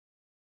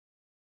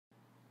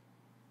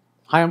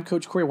Hi, I'm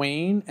Coach Corey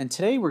Wayne, and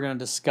today we're going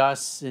to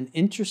discuss an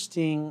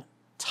interesting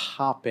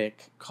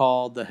topic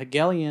called the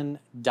Hegelian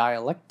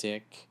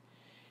Dialectic.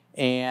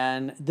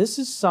 And this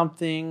is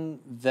something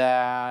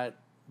that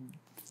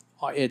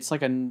it's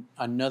like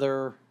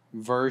another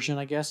version,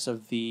 I guess,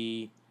 of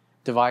the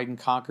divide and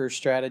conquer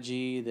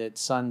strategy that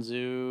Sun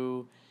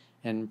Tzu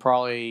and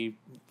probably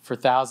for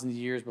thousands of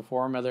years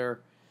before him, other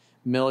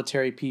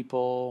military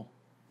people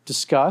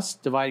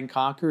discussed. Divide and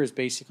conquer is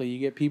basically you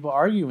get people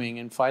arguing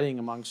and fighting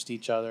amongst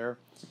each other.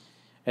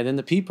 And then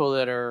the people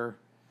that are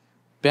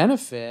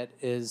benefit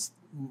is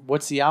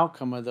what's the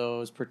outcome of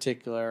those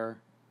particular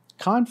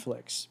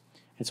conflicts.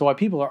 And so while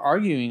people are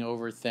arguing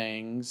over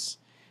things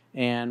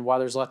and while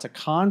there's lots of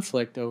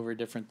conflict over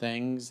different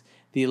things,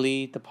 the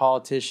elite, the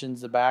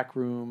politicians, the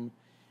backroom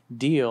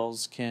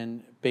deals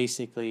can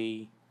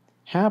basically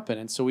happen.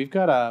 And so we've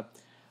got a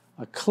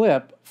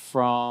clip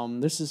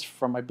this is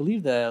from, I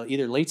believe, the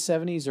either late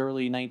 70s,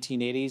 early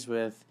 1980s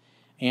with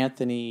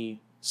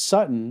Anthony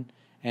Sutton,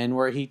 and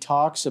where he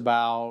talks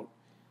about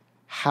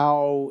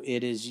how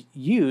it is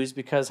used,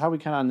 because how we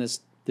kind of on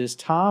this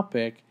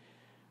topic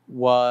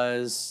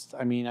was,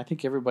 I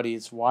think everybody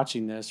that's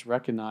watching this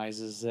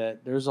recognizes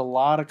that there's a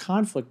lot of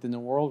conflict in the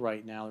world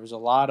right now. There's a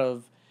lot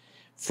of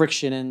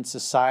friction in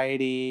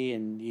society,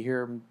 and you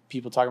hear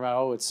people talking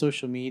about, oh, it's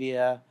social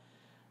media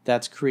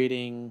that's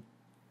creating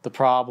the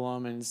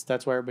problem, and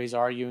that's why everybody's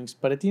arguing.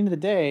 But at the end of the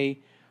day,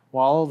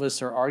 while all of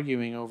us are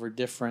arguing over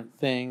different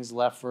things,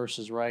 left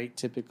versus right,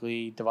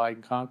 typically divide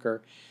and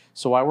conquer.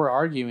 So while we're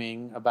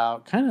arguing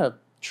about kind of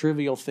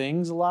trivial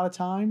things a lot of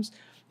times,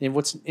 and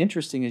what's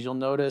interesting is you'll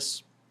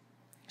notice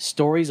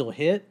stories will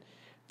hit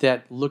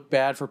that look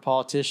bad for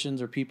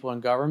politicians or people in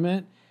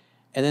government,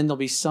 and then there'll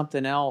be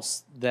something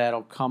else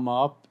that'll come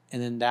up,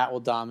 and then that will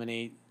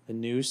dominate the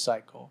news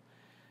cycle.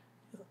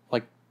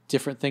 Like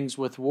different things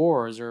with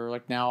wars, or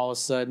like now all of a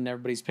sudden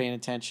everybody's paying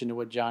attention to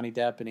what Johnny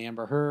Depp and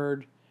Amber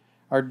Heard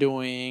are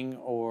doing,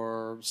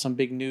 or some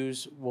big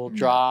news will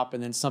drop,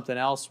 and then something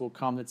else will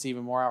come that's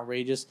even more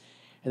outrageous,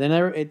 and then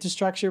it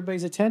distracts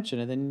everybody's attention,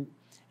 and then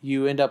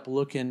you end up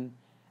looking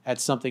at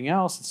something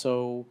else. And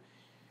so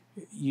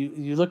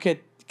you look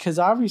at, because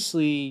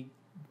obviously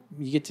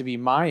you get to be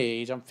my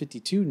age, I'm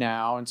 52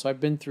 now, and so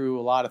I've been through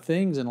a lot of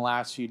things in the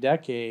last few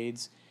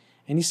decades,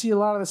 and you see a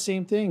lot of the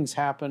same things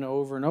happen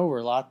over and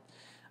over.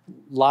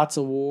 Lots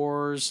of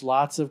wars,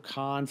 lots of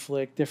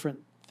conflict,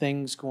 different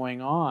things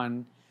going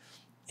on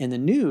in the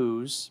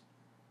news.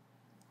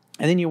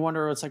 And then you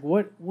wonder, it's like,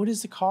 what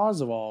is the cause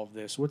of all of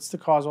this? What's the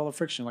cause of all the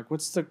friction? Like,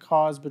 what's the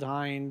cause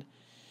behind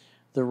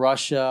the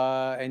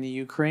Russia and the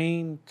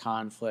Ukraine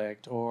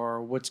conflict,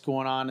 or what's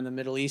going on in the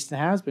Middle East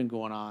and has been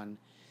going on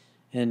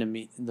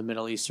in the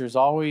Middle East?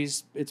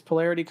 It's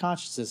polarity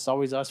consciousness. It's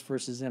always us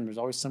versus them. There's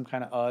always some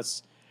kind of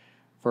us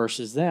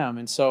versus them.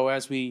 And so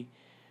as we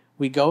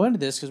go into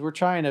this, because we're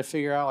trying to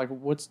figure out like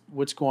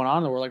what's going on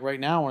in the world. Like right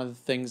now, one of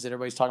the things that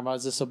everybody's talking about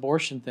is this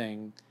abortion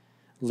thing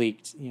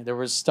leaked. There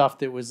was stuff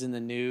that was in the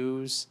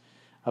news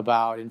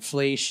about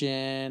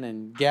inflation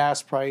and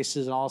gas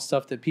prices and all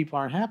stuff that people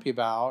aren't happy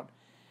about.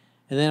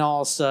 And then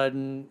all of a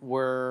sudden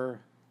we're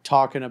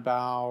talking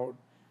about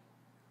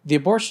the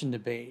abortion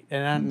debate.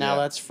 And now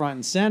that's front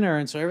and center.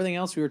 And so everything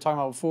else we were talking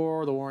about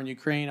before, the war in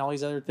Ukraine, all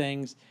these other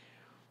things,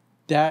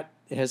 that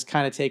has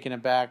kind of taken a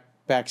back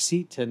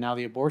seat to now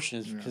the abortion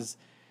is, because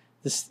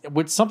this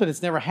with something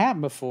that's never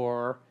happened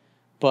before,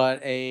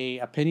 but a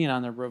opinion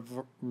on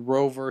the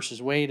Roe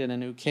versus Wade in a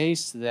new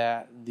case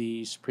that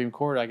the Supreme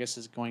Court, I guess,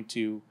 is going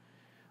to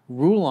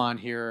rule on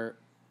here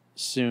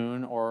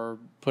soon, or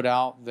put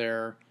out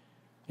there.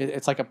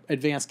 It's like an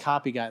advanced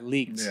copy got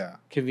leaked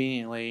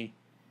conveniently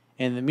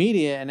in the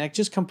media, and it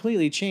just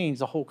completely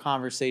changed the whole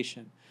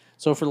conversation.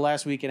 So for the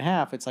last week and a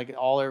half, it's like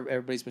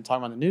everybody's been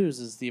talking about in the news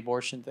is the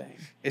abortion thing.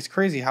 It's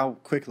crazy how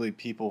quickly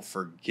people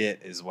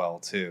forget as well,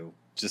 too.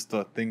 Just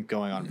the thing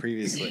going on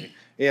previously.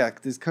 Yeah,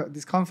 these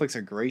conflicts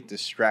are great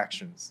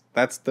distractions.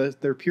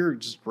 They're pure,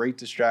 just great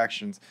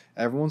distractions.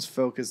 Everyone's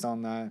focused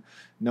on that.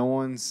 No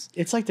one's.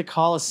 It's like the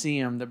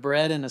Colosseum, the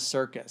bread in a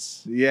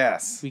circus.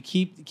 Yes. We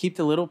keep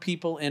the little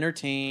people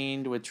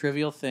entertained with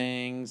trivial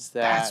things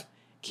that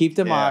keep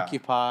them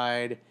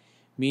occupied.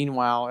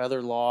 Meanwhile,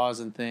 other laws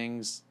and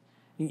things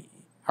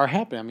are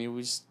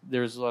happening.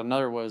 There's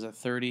another, what was it,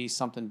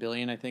 30-something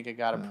billion, I think it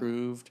got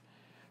approved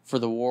for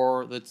the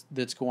war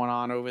that's going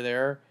on over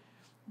there.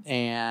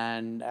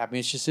 And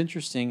it's just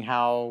interesting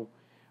how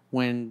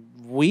when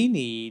we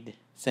need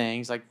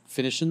things like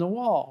finishing the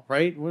wall,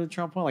 right? What did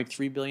Trump want? Like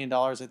 $3 billion,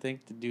 I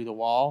think, to do the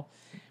wall.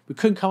 We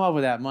couldn't come up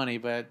with that money,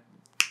 but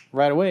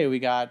right away we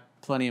got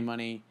plenty of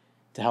money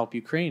to help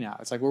Ukraine out.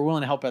 It's like we're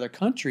willing to help other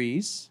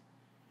countries,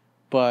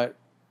 but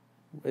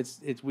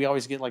we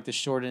always get like the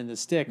short end of the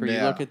stick. Or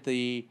you look at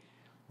the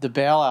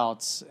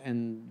bailouts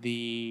and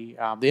the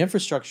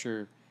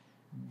infrastructure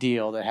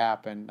deal that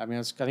happened. I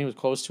think it was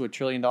close to $1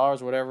 trillion,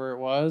 whatever it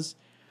was.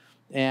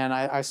 And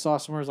I saw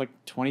somewhere it was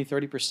like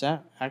 20-30%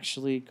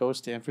 actually goes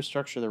to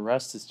infrastructure. The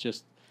rest is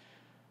just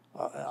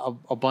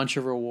a bunch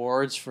of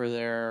rewards for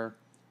their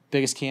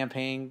biggest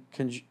campaign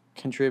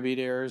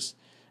contributors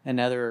and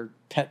other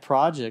pet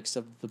projects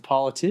of the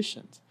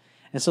politicians.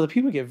 And so the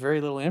people get very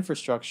little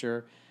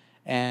infrastructure,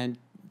 and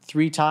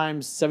 3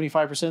 times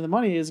 75% of the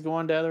money is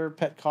going to other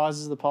pet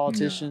causes of the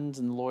politicians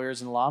and the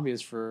lawyers and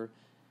lobbyists for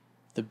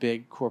the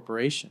big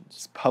corporations.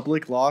 It's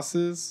public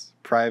losses,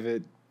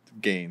 private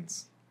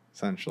gains,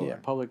 essentially. Yeah,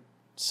 public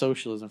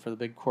socialism for the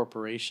big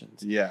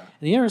corporations. Yeah.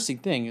 And the interesting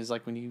thing is,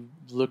 like, when you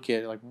look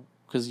at, like,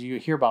 because you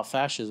hear about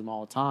fascism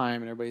all the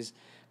time, and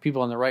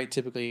people on the right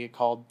typically get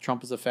called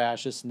Trump is a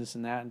fascist and this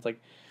and that. And it's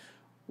like,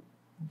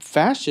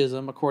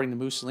 fascism, according to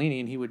Mussolini,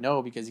 and he would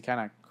know because he kind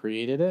of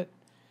created it,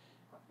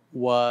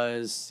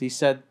 he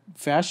said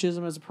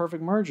fascism is a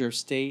perfect merger of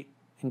state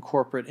and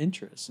corporate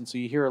interests. And so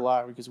you hear a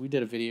lot, because we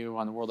did a video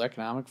on the World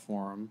Economic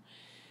Forum,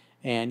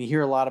 and you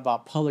hear a lot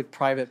about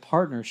public-private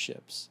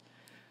partnerships.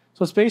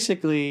 So it's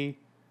basically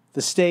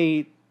the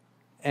state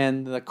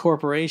and the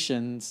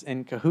corporations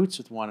in cahoots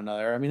with one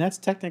another. I mean, that's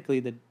technically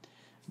this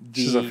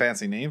is a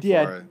fancy name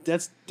for it.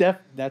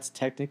 That's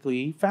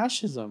technically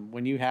fascism,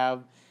 when you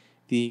have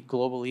the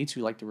global elites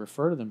who like to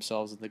refer to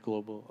themselves as the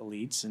global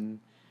elites, and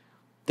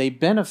they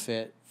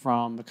benefit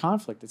from the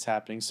conflict that's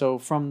happening. So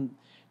from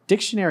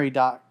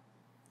dictionary.com,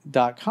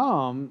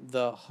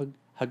 the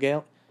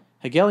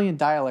Hegelian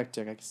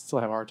Dialectic, I still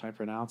have a hard time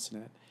pronouncing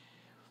it.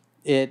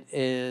 It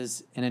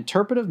is an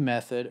interpretive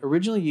method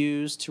originally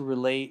used to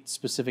relate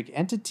specific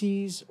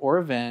entities or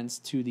events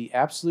to the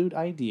absolute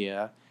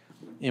idea,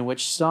 in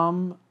which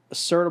some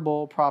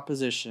assertable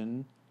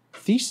proposition,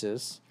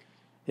 thesis,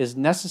 is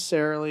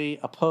necessarily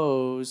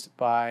opposed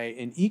by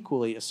an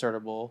equally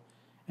assertable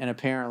and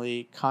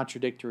apparently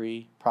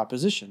contradictory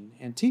proposition,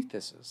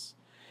 antithesis.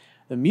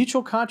 The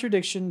mutual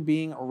contradiction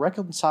being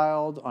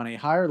reconciled on a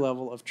higher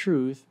level of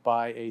truth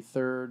by a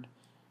third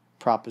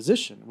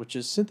proposition, which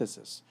is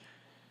synthesis.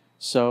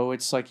 So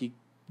it's like you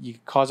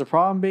cause a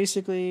problem,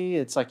 basically.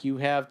 It's like you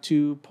have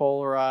two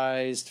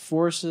polarized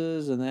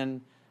forces, and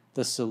then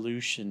the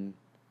solution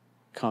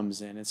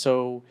comes in. And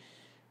so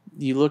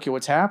you look at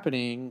what's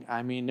happening.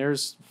 I mean,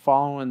 there's,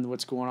 following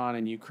what's going on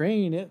in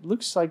Ukraine, it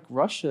looks like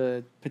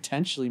Russia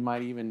potentially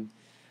might even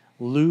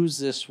lose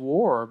this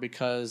war,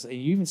 because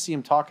you even see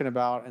them talking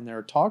about in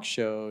their talk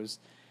shows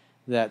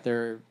that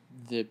the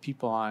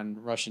people on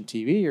Russian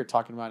TV are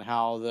talking about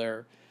how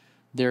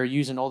they're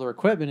using older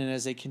equipment, and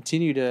as they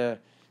continue to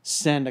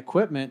send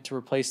equipment to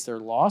replace their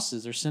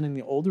losses, they're sending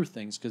the older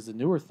things, because the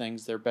newer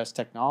things, their best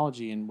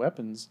technology and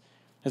weapons,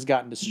 has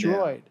gotten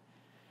destroyed. Yeah.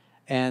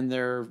 And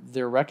they're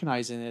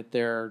recognizing that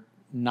they're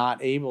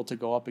not able to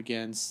go up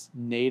against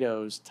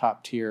NATO's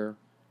top tier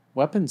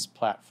weapons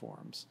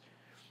platforms.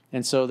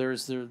 And so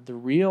there's the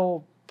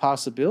real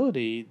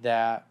possibility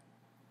that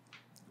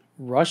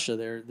Russia,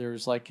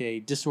 there's like a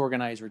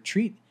disorganized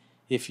retreat,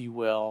 if you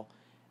will,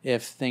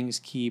 if things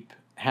keep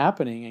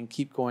happening and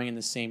keep going in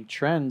the same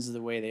trends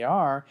the way they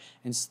are.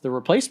 And the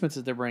replacements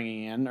that they're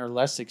bringing in are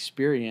less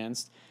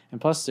experienced,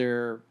 and plus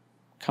they're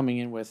coming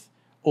in with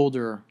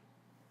older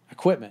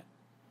equipment.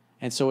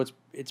 And so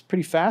it's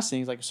pretty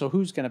fascinating. It's like, so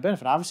who's going to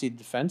benefit? Obviously, the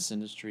defense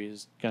industry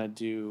is going to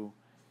do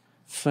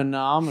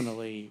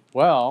phenomenally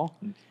well,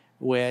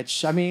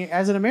 which, I mean,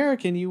 as an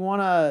American, you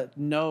want to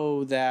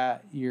know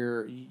that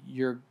your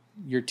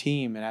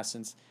team, in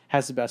essence,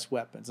 has the best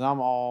weapons. And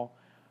I'm all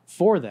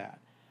for that.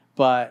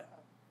 But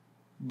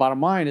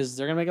bottom line is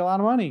they're going to make a lot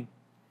of money.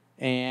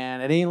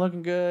 And it ain't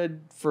looking good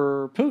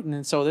for Putin.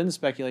 And so then the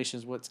speculation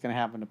is what's going to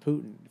happen to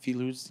Putin. If he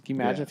loses, can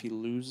you imagine if he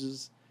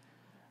loses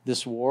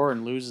this war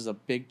and loses a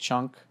big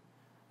chunk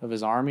of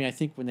his army? I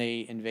think when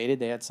they invaded,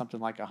 they had something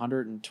like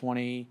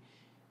 120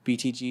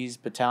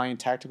 BTGs, battalion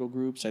tactical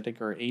groups, I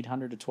think are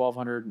 800 to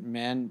 1,200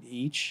 men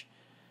each.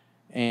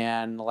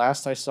 And the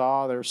last I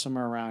saw, there was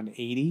somewhere around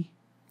 80.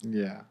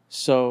 Yeah.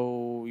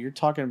 So you're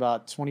talking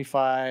about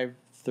 25,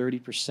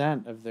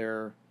 30% of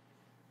their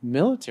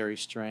military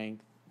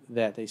strength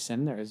that they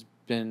send there has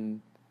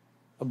been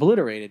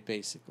obliterated,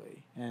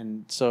 basically.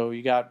 And so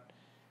you got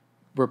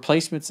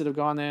replacements that have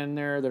gone in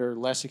there that are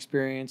less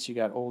experienced. You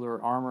got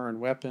older armor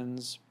and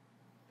weapons.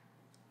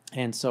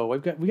 And so we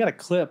got a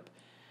clip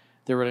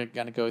that we're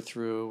going to go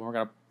through. We're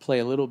going to play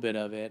a little bit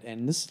of it.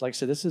 And this, like I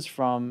said, this is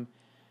from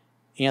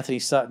Anthony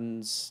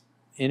Sutton's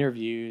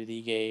interview that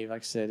he gave.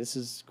 Like I said, this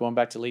is going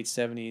back to late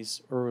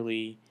 70s,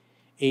 early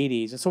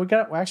 80s. And so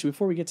actually,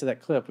 before we get to that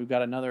clip, we've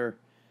got another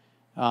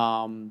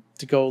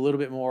to go a little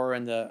bit more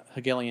in the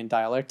Hegelian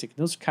dialectic.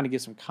 Those kind of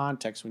give some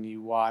context when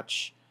you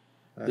watch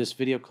this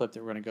video clip that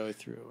we're going to go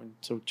through. And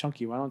so,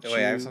 Chunky, why don't you...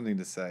 Wait, I have something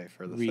to say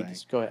for the thing.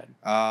 This. Go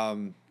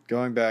ahead.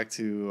 Going back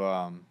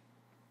to...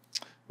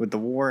 with the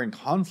war and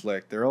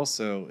conflict,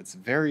 it's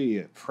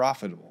very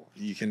profitable.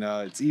 You can,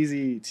 it's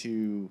easy to,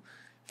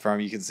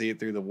 you can see it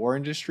through the war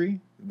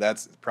industry.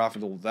 That's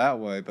profitable that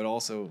way, but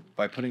also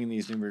by putting in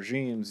these new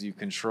regimes, you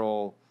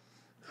control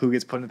who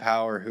gets put in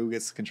power, who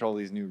gets to control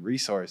these new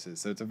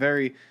resources. So it's a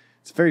very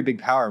big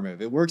power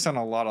move. It works on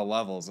a lot of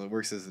levels. It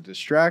works as a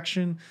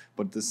distraction,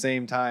 but at the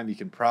same time, you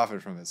can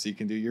profit from it. So you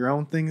can do your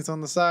own things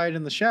on the side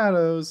in the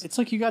shadows. It's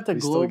like you got the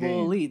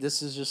global elite.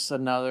 This is just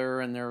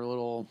another in their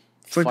little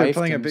It's like they're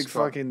playing a fiefdoms big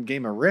struggle. fucking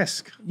game of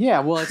Risk. Yeah,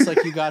 well, it's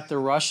like you got the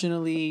Russian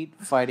elite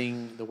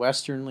fighting the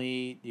Western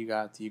elite. You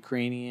got the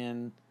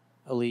Ukrainian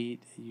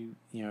elite.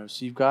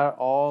 So you've got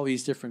all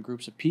these different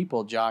groups of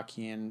people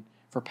jockeying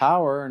for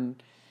power,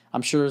 and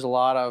I'm sure there's a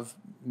lot of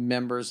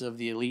members of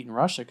the elite in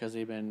Russia, because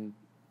they've been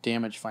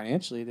damaged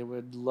financially, they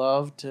would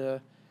love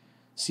to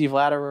see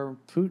Vladimir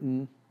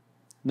Putin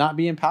not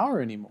be in power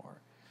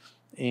anymore.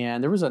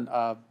 And there was one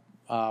of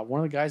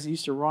the guys that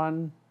used to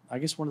run, I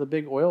guess, one of the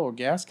big oil or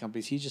gas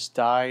companies. He just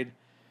died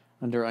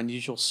under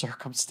unusual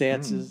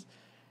circumstances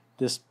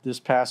this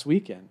past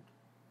weekend.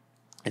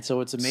 And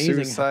so it's amazing.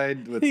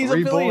 Suicide with He's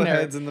 3 a bullet billionaire.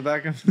 heads in the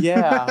back of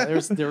Yeah,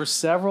 there were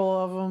several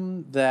of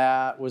them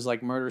that was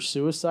like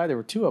murder-suicide. There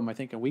were 2 of them, I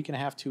think, a week and a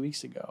half, 2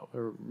 weeks ago,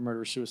 or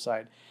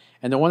murder-suicide.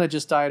 And the one that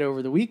just died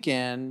over the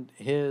weekend,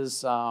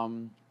 his, I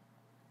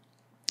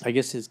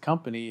guess his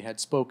company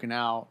had spoken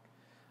out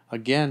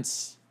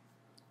against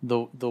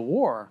the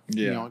war,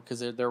 because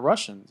they're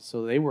Russians.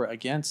 So they were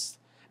against,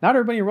 not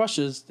everybody in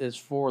Russia is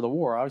for the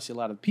war. Obviously, a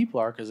lot of people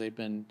are, because they've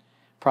been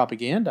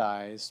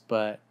propagandized,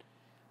 but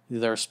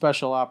their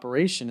special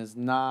operation has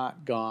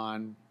not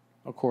gone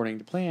according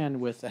to plan,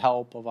 with the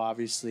help of,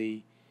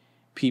 obviously,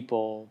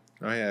 people.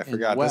 Oh, yeah, I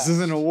forgot. This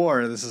isn't a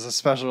war. This is a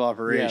special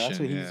operation. Yeah, that's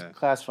what he's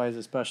classified as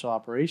a special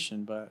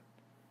operation, but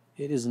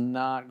it is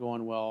not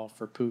going well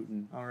for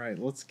Putin. All right,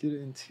 let's get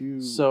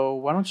into... So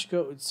why don't you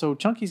go... So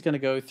Chunky's going to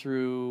go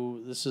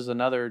through... This is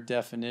another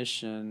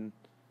definition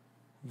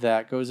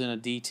that goes into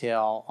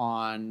detail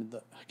on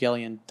the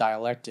Hegelian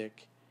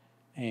dialectic,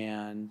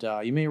 and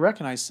you may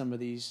recognize some of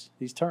these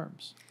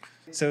terms.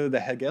 So the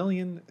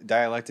Hegelian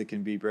dialectic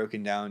can be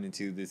broken down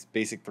into this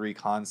basic 3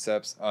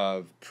 concepts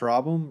of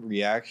problem,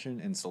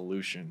 reaction, and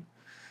solution.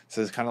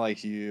 So it's kind of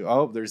like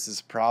there's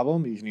this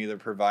problem. You can either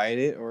provide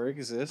it or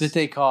exist. That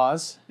they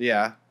cause.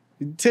 Yeah.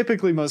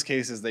 Typically, most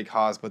cases they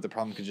cause, but the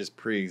problem could just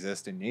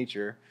pre-exist in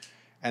nature.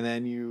 And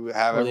then you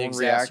have everyone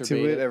react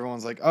to it.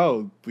 Everyone's like,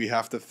 oh, we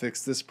have to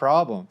fix this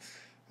problem.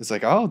 It's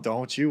like, oh,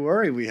 don't you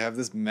worry. We have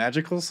this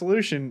magical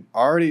solution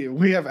already.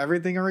 We have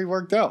everything already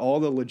worked out.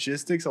 All the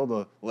logistics, all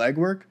the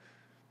legwork.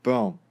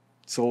 Boom.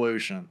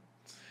 Solution.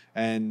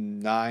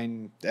 And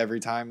every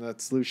time that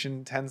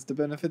solution tends to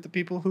benefit the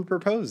people who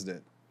proposed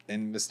it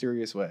in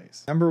mysterious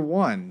ways. Number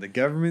 1, the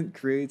government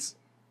creates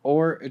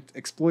or it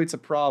exploits a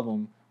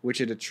problem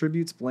which it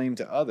attributes blame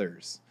to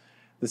others.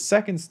 The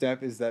second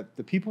step is that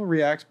the people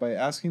react by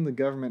asking the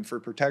government for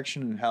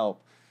protection and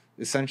help,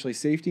 essentially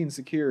safety and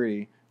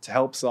security, to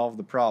help solve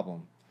the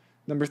problem.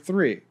 Number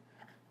 3,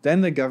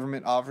 then the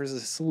government offers a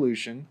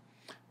solution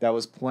that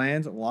was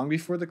planned long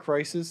before the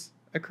crisis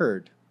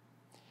occurred.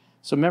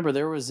 So remember,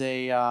 there was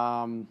a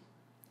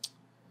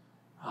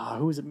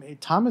who was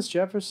it? Thomas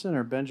Jefferson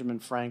or Benjamin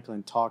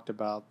Franklin talked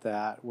about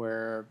that,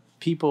 where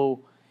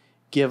people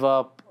give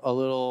up a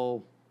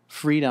little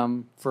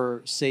freedom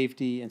for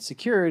safety and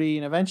security,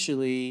 and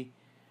eventually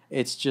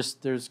it's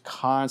just there's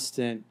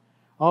constant,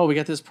 oh, we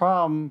got this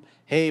problem.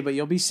 Hey, but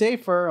you'll be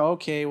safer.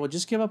 Okay, well,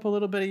 just give up a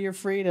little bit of your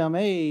freedom.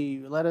 Hey,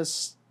 let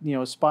us,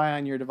 spy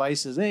on your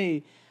devices.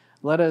 Hey,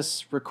 let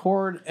us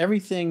record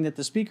everything that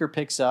the speaker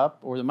picks up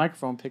or the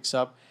microphone picks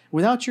up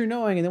without your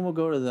knowing, and then we'll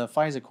go to the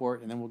FISA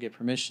court, and then we'll get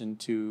permission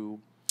to,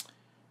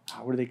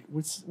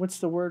 what's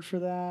the word for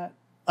that?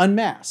 To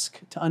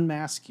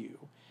unmask you,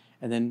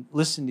 and then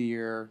listen to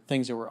your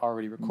things that were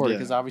already recorded.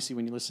 Because obviously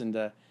when you listen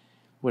to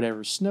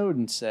whatever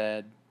Snowden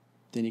said,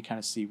 then you kind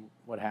of see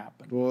what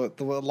happened. Well,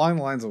 along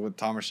the lines of what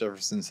Thomas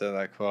Jefferson said,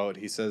 that quote,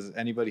 he says,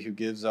 anybody who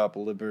gives up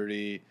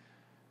liberty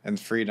and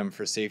freedom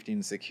for safety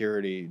and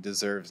security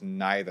deserves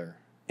neither.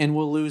 And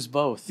will lose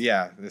both.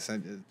 Yeah,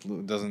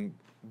 it doesn't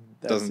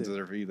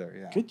deserve either.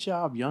 Yeah. Good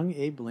job. Young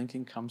Abe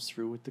Lincoln comes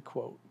through with the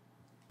quote.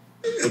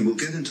 And we'll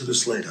get into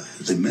this later.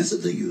 The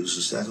method they use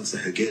is that of the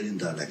Hegelian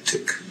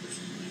dialectic.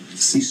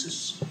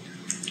 Thesis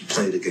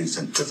played against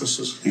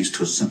antithesis leads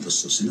to a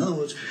synthesis. In other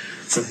words,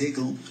 for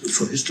Hegel,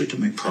 for history to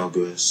make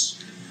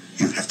progress,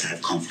 you have to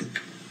have conflict.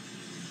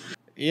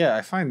 Yeah,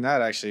 I find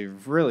that actually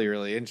really,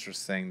 really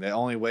interesting. The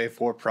only way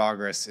for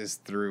progress is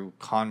through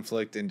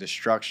conflict and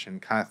destruction,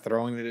 kind of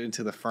throwing it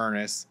into the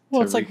furnace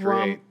to it's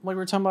recreate. Like we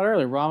were talking about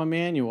earlier, Rahm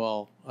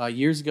Emanuel,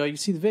 years ago, you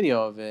see the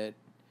video of it.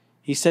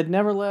 He said,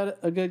 never let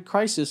a good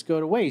crisis go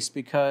to waste,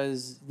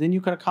 because then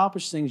you can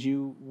accomplish things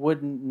you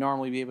wouldn't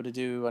normally be able to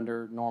do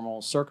under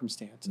normal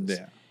circumstances.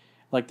 Yeah.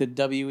 Like the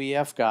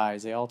WEF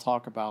guys, they all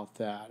talk about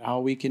that, how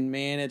we can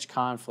manage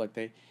conflict.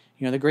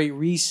 The Great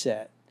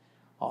Reset,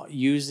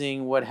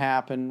 using what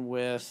happened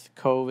with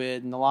COVID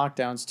and the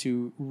lockdowns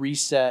to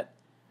reset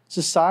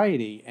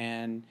society.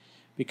 And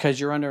because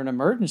you're under an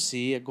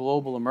emergency, a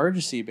global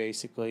emergency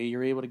basically,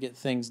 you're able to get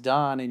things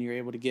done, and you're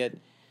able to get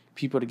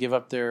people to give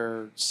up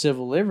their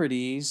civil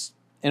liberties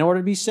in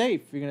order to be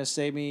safe. You're going to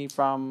save me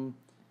from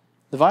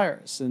the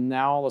virus. And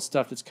now all the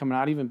stuff that's coming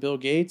out, even Bill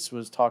Gates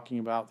was talking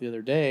about the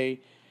other day,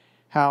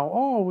 how,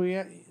 all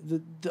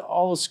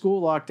the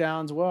school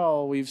lockdowns,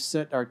 well, we've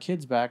set our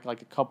kids back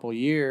like a couple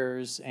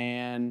years.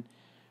 And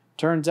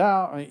turns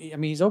out,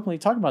 he's openly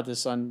talking about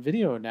this on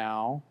video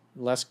now,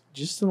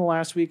 just in the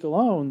last week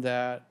alone,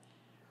 that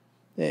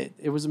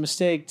it was a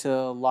mistake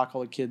to lock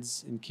all the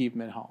kids and keep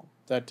them at home.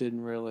 That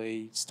didn't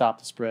really stop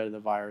the spread of the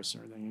virus or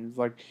anything. It was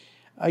like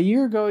a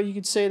year ago, you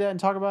could say that and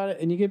talk about it,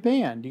 and you get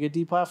banned, you get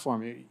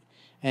deplatformed.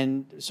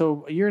 And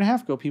so a year and a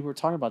half ago, people were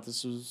talking about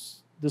this.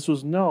 This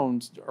was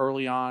known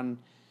early on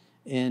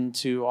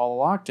into all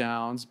the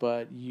lockdowns,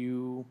 but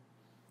you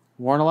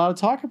weren't allowed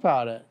to talk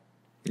about it.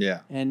 Yeah.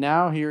 And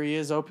now here he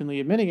is openly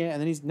admitting it,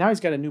 and then he's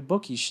got a new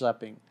book he's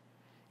schlepping.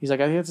 He's like,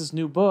 I got this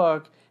new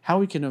book, how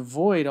we can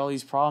avoid all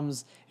these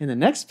problems in the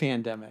next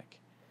pandemic,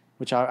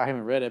 which I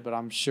haven't read it, but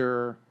I'm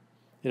sure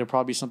it'll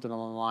probably be something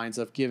along the lines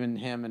of giving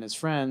him and his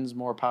friends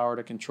more power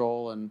to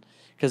control. And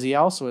because he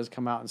also has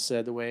come out and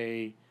said the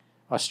way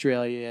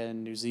Australia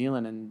and New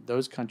Zealand and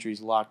those countries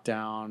locked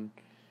down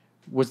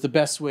was the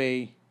best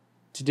way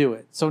to do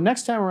it. So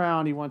next time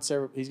around, he's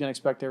going to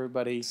expect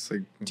everybody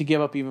to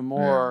give up even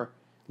more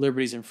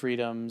liberties and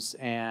freedoms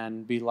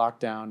and be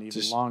locked down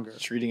even longer.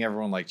 Treating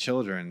everyone like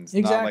children.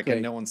 Exactly. Not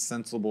like no one's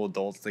sensible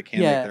adults. They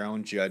can't make their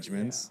own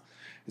judgments.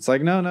 Yeah. It's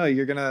like, no,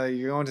 you're going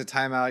to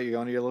timeout. You're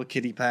going to your little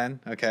kitty pen.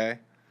 Okay.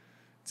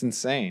 It's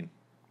insane.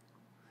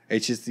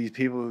 It's just these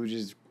people who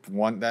just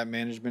want that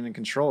management and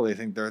control. They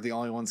think they're the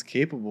only ones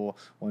capable.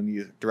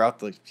 Throughout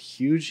the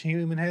huge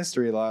human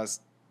history,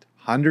 last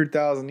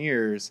 100,000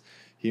 years,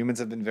 humans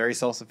have been very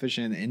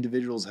self-sufficient, and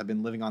individuals have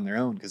been living on their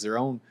own because they're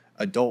own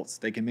adults.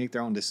 They can make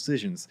their own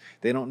decisions.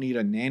 They don't need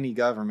a nanny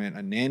government,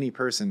 a nanny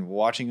person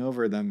watching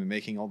over them and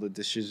making all the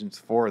decisions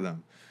for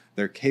them.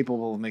 They're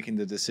capable of making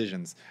the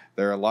decisions.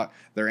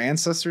 Their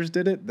ancestors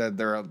did it.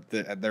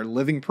 They're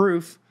living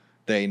proof.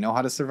 They know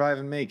how to survive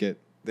and make it.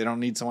 They don't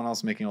need someone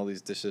else making all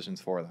these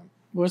decisions for them.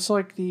 Well, it's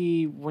like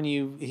he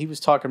was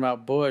talking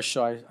about Bush.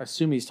 So I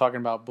assume he's talking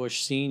about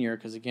Bush Senior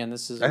because again,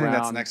 this is. I think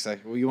that's the next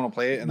section. Well, you want to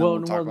play it, and then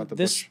we'll talk about the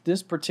Bush.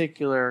 This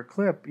particular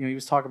clip, he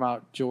was talking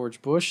about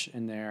George Bush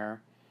in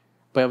there,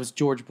 but it was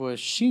George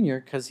Bush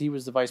Senior because he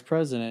was the vice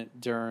president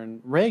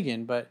during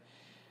Reagan. But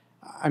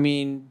I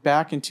mean,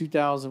 back in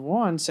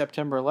 2001,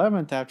 September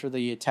 11th, after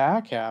the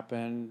attack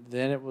happened,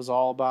 then it was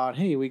all about,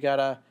 hey, we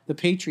got the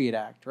Patriot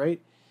Act, right?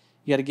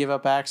 You got to give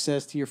up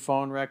access to your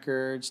phone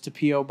records, to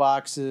P.O.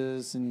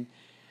 boxes. And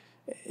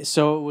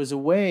so it was a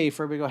way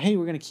for everybody to go, hey,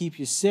 we're going to keep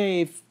you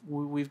safe.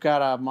 We've got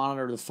to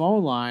monitor the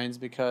phone lines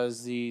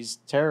because these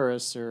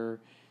terrorists are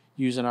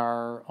using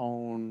our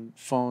own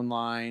phone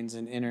lines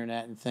and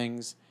internet and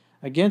things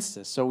against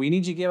us. So we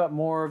need you to give up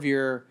more of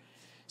your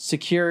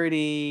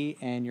security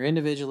and your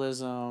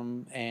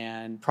individualism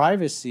and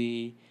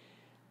privacy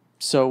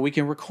so we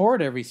can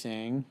record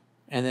everything.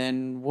 And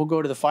then we'll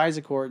go to the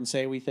FISA court and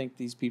say we think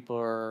these people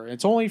are...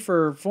 It's only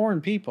for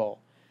foreign people.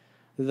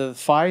 The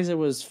FISA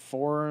was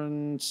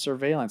foreign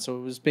surveillance. So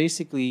it was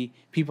basically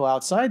people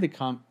outside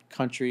the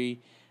country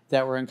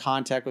that were in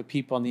contact with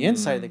people on the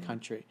inside of the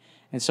country.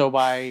 And so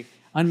by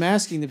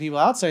unmasking the people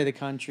outside the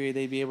country,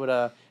 they'd be able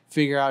to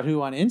figure out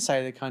who on inside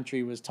of the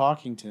country was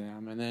talking to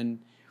them. And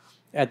then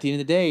at the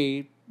end of the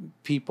day,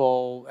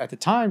 people at the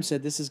time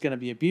said this is going to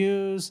be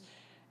abused.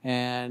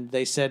 And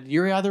they said,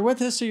 you're either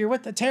with us or you're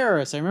with the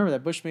terrorists. I remember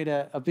that Bush made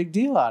a big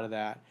deal out of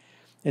that.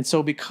 And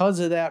so because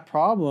of that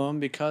problem,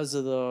 because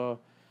of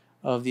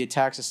the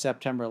attacks of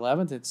September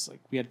 11th, it's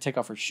like we had to take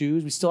off our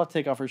shoes. We still have to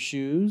take off our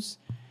shoes.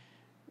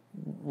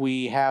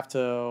 We have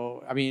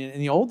to, I mean, in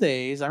the old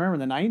days, I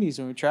remember in the 90s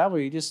when we traveled,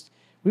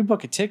 we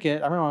book a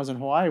ticket. I remember I was in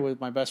Hawaii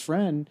with my best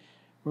friend.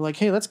 We're like,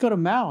 hey, let's go to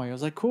Maui. I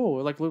was like, cool.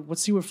 We're like,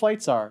 let's see what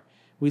flights are.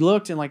 We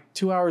looked, and like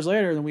 2 hours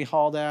later, then we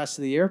hauled ass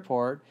to the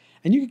airport.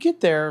 And you could get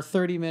there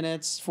 30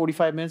 minutes,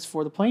 45 minutes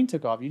before the plane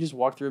took off. You just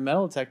walk through a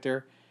metal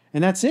detector,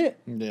 and that's it.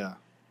 Yeah.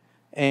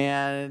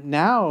 And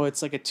now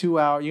it's like a 2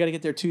 hour. You got to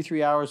get there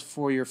 2-3 hours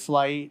before your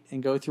flight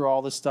and go through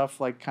all this stuff,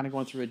 like kind of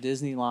going through a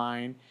Disney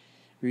line,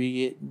 where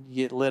you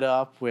get lit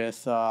up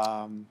with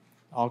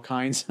all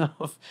kinds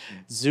of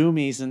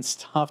zoomies and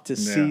stuff to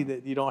see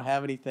that you don't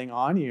have anything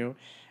on you.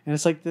 And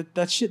it's like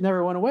that shit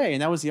never went away.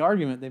 And that was the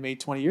argument they made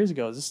 20 years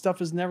ago. This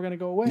stuff is never going to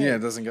go away. Yeah, it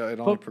doesn't go.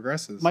 It only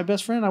progresses. My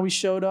best friend and I, we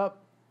showed up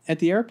at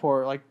the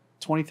airport like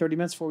 20, 30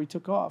 minutes before we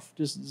took off.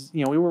 Just,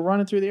 we were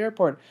running through the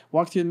airport,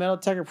 walked through the metal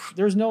detector.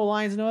 There's no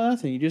lines, no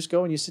nothing. You just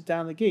go and you sit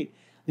down at the gate.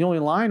 The only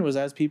line was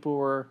as people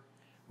were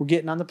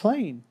getting on the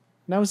plane.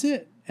 And that was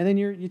it. And then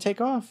you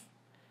take off.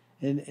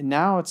 And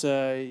now it's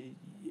a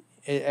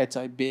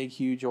big,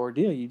 huge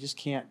ordeal. You just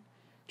can't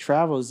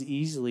travel as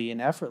easily and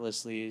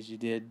effortlessly as you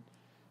did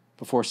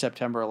before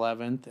September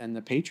 11th and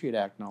the Patriot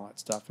Act and all that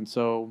stuff. And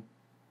so,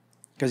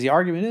 because the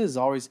argument is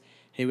always,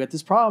 hey, we got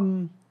this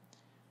problem,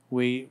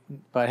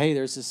 but hey,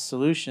 there's this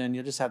solution.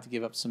 You'll just have to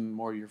give up some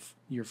more of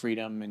your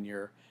freedom and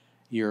your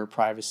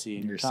privacy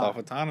and your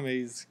self-autonomy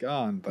is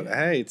gone. But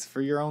hey, it's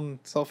for your own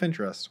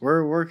self-interest.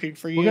 We're working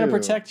for you. We're going to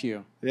protect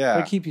you. Yeah. We're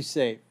going to keep you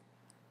safe.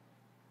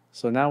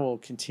 So now we'll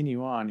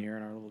continue on here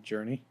in our little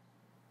journey.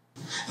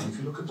 And if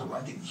you look at the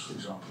writings, for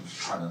example, of the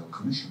Trilateral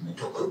Commission, they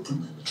talk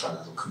openly in the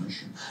Trilateral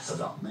Commission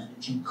about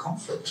managing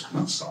conflict,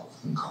 not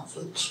solving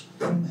conflicts,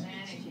 but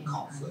managing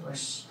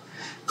conflicts.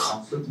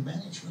 Conflict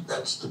management.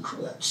 That's the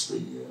crime.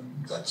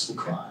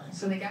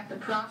 So they got the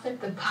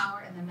profit, the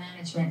power, and the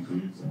management.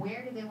 Mm-hmm.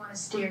 Where did they want to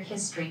steer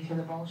history through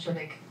the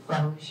Bolshevik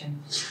Revolution?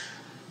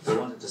 They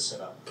wanted to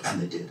set up,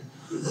 and they did,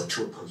 the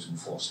two opposing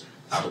forces.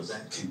 Out of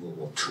that came World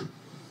War II.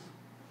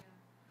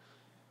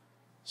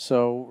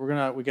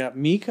 So we got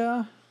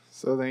Mika,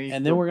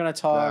 and then we're gonna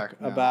talk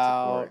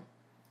about.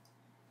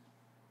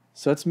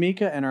 So it's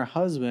Mika and her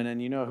husband,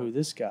 and you know who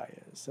this guy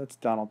is. That's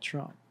Donald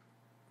Trump.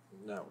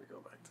 Now we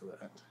go back to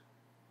that.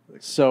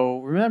 So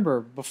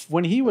remember,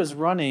 when he was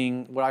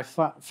running, what I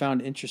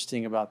found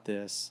interesting about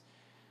this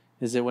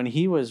is that when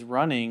he was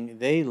running,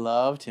 they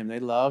loved him. They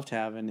loved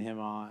having him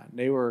on.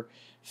 They were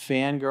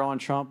fangirling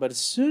Trump. But as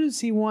soon as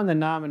he won the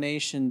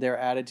nomination, their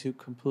attitude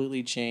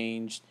completely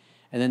changed.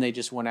 And then they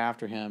just went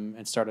after him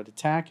and started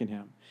attacking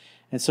him.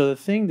 And so the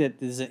thing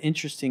that is an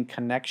interesting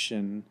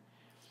connection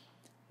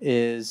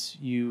is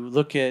you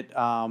look at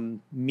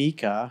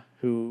Mika,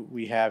 who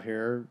we have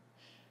here.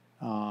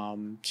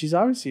 She's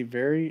obviously a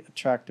very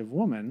attractive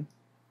woman.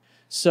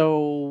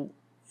 So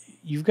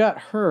you've got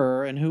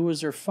her, and who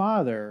was her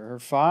father? Her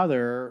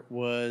father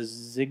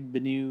was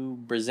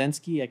Zbigniew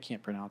Brzezinski. I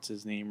can't pronounce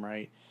his name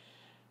right.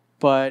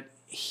 But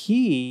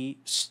he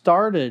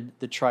started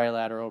the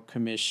Trilateral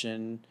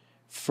Commission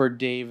for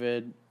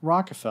David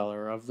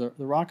Rockefeller of the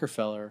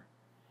Rockefeller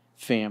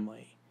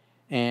family.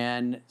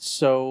 And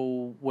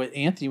so what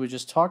Anthony was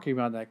just talking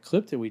about in that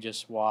clip that we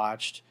just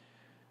watched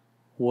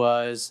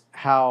was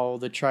how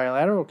the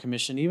Trilateral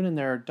Commission, even in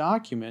their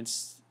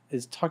documents,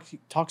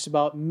 talks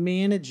about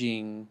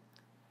managing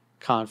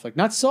conflict,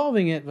 not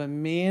solving it, but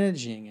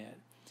managing it,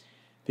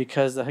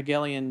 because the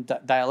Hegelian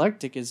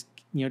dialectic is,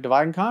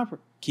 divide and conquer,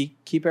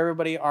 keep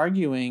everybody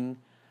arguing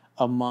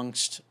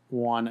amongst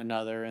one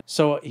another.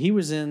 So he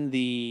was in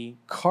the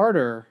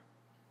Carter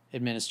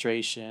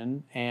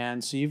administration,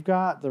 and so you've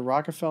got the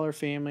Rockefeller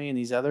family and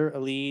these other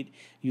elite.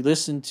 You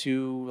listen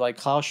to like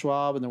Klaus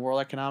Schwab and the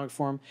World Economic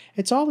Forum.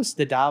 It's all this,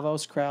 the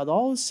Davos crowd,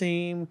 all the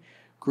same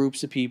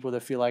groups of people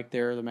that feel like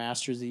they're the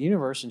masters of the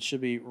universe and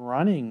should be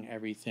running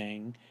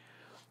everything.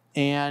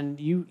 And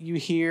you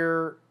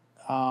hear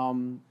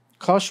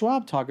Klaus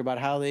Schwab talk about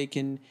how they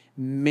can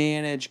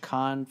manage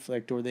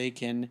conflict, or they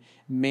can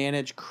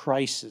manage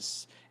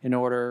crisis in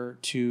order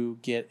to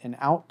get an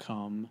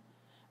outcome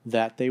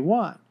that they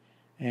want.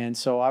 And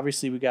so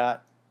obviously we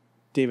got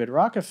David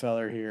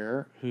Rockefeller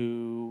here,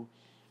 who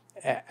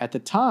at the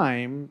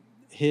time,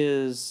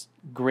 his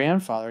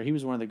grandfather, he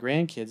was one of the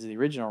grandkids of the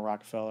original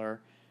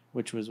Rockefeller,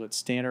 which was what,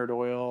 Standard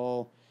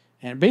Oil,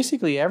 and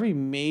basically every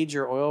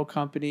major oil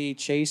company,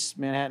 Chase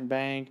Manhattan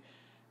Bank,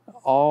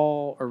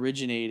 all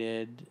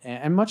originated,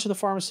 and much of the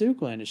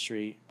pharmaceutical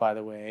industry, by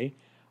the way,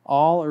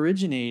 all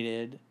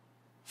originated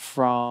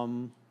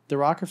from the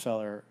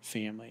Rockefeller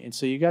family. And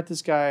so you got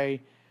this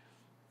guy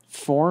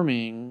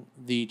forming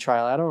the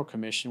Trilateral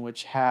Commission,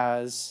 which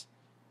has,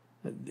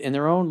 in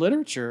their own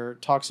literature,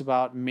 talks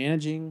about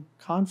managing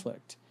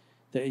conflict.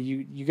 That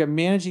you got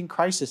managing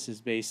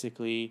crises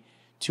basically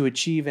to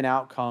achieve an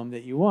outcome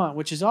that you want,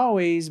 which is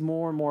always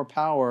more and more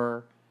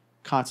power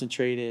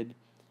concentrated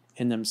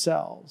in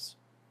themselves.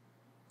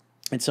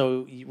 And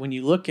so when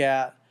you look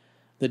at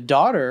the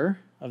daughter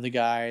of the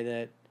guy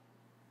that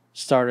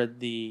started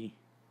the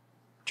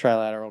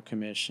Trilateral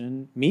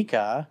Commission,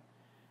 Mika,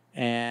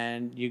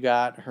 and you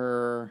got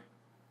her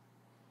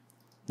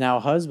now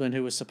husband,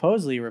 who was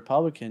supposedly a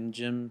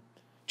Republican,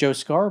 Joe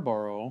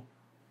Scarborough.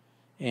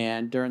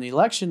 And during the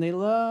election, they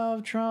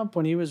loved Trump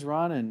when he was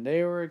running.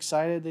 They were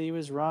excited that he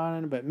was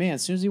running. But man,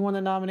 as soon as he won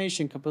the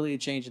nomination, completely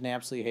changed and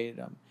absolutely hated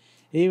him.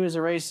 He was a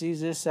racist,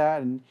 he's this,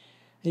 that. And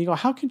you go,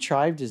 how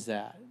contrived is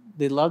that?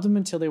 They loved him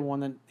until he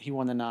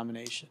won the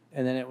nomination.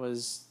 And then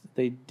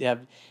they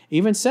have,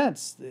 even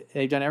since,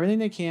 they've done everything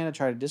they can to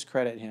try to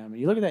discredit him. And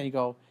you look at that and you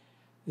go,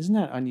 isn't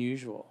that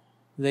unusual?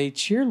 They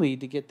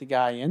cheerlead to get the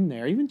guy in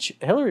there. Even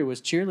Hillary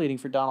was cheerleading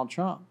for Donald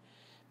Trump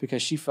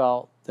because she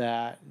felt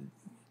that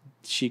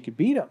she could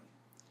beat him.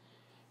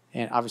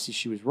 And obviously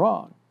she was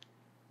wrong.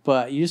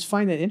 But you just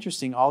find that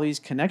interesting, all these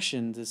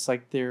connections. It's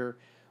like they're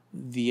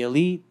the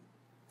elite,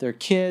 their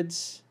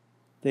kids.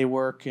 They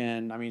work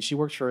in, she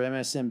works for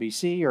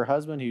MSNBC. Her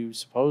husband, who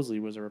supposedly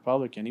was a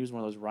Republican, he was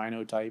one of those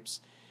rhino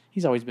types.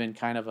 He's always been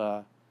kind of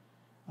a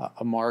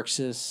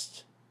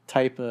Marxist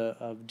type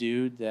of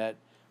dude that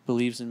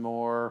believes in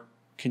more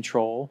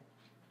control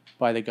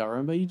by the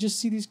government. But you just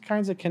see these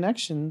kinds of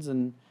connections,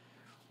 and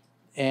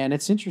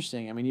it's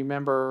interesting. You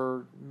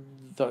remember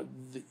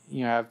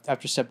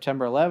after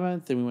September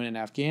 11th, then we went in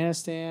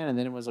Afghanistan, and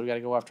then it was, we got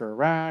to go after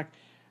Iraq.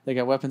 They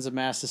got weapons of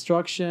mass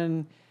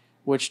destruction,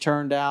 which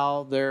turned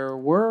out there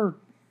were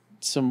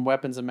some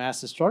weapons of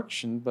mass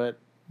destruction, but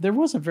there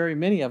wasn't very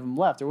many of them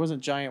left. There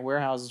wasn't giant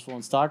warehouses full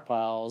of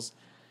stockpiles,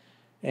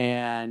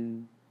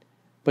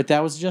 but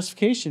that was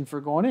justification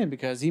for going in,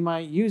 because he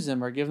might use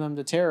them or give them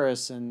to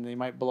terrorists, and they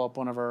might blow up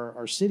one of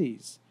our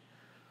cities.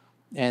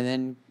 And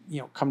then,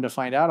 come to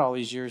find out all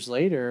these years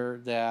later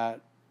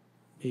that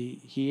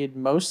he had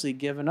mostly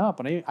given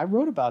up. And I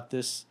wrote about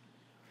this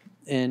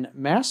in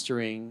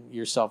Mastering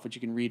Yourself, which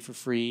you can read for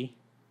free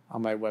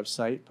on my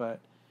website. But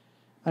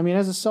I mean,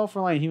 as a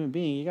self-reliant human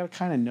being, you got to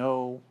kind of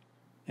know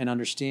and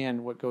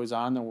understand what goes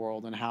on in the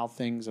world and how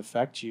things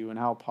affect you and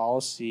how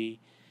policy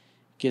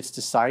gets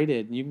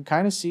decided. And you can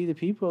kind of see the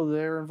people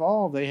that are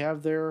involved. They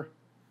have their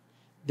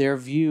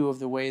view of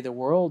the way the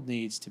world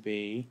needs to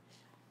be.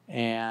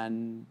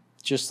 And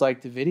just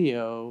like the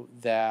video,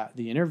 the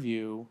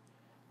interview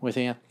with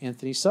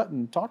Anthony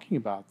Sutton talking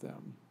about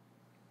them.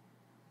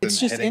 It's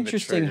just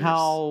interesting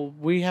how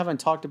we haven't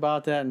talked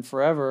about that in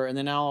forever, and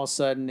then now all of a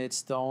sudden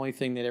it's the only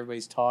thing that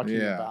everybody's talking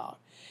about.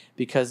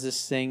 Because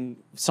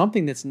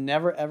something that's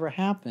never ever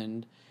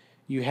happened,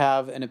 you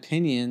have an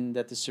opinion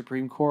that the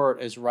Supreme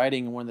Court is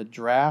writing in one of the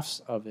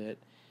drafts of it.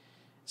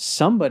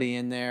 Somebody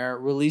in there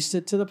released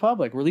it to the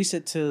public, released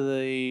it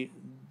to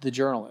the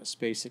journalists,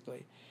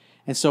 basically.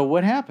 And so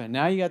what happened?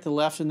 Now you got the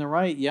left and the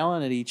right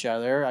yelling at each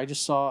other. I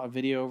just saw a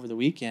video over the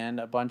weekend,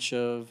 a bunch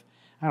of,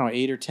 I don't know,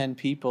 8 or 10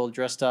 people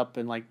dressed up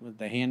in like with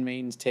the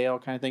Handmaid's Tale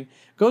kind of thing.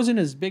 Goes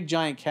into this big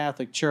giant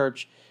Catholic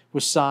church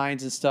with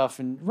signs and stuff,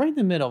 and right in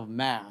the middle of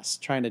Mass,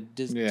 trying to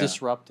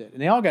disrupt it.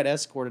 And they all got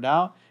escorted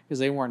out because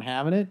they weren't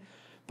having it.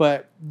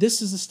 But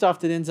this is the stuff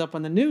that ends up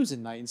on the news at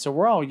night. And so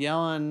we're all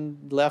yelling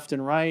left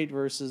and right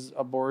versus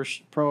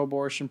abortion,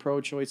 pro-abortion,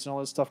 pro-choice, and all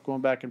this stuff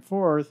going back and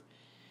forth.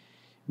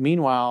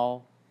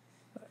 Meanwhile,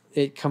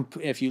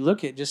 if you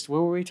look at just what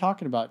were we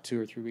talking about 2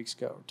 or 3 weeks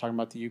ago? Talking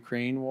about the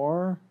Ukraine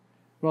war.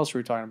 What else were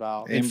we talking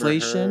about?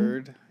 Inflation.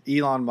 Heard.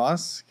 Elon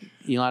Musk,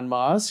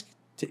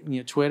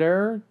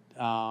 Twitter.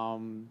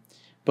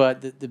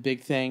 But the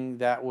big thing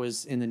that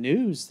was in the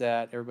news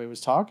that everybody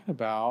was talking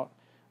about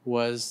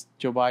was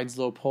Joe Biden's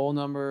low poll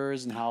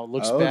numbers and how it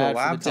looks bad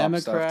for the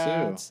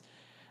Democrats.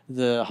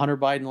 The Hunter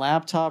Biden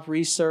laptop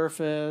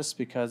resurfaced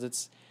because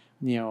it's,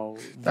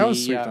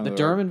 the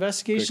Durham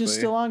investigation is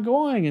still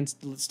ongoing and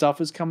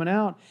stuff is coming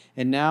out.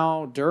 And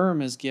now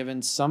Durham has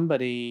given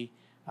somebody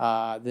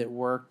that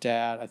worked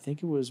at, I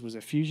think it was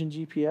it Fusion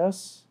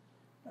GPS?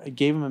 It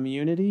gave him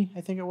immunity,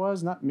 I think it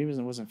was. Maybe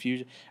it wasn't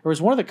Fusion. It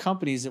was one of the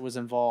companies that was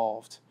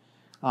involved.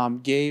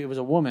 It was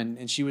a woman,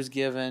 and she was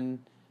given,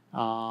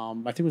 I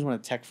think it was one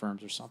of the tech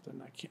firms or something.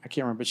 I can't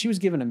remember. But she was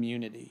given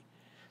immunity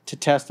to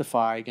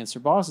testify against her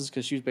bosses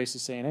because she was basically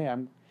saying, hey,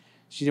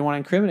 she didn't want to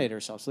incriminate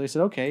herself. So they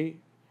said, okay,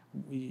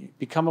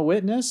 become a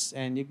witness,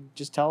 and you can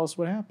just tell us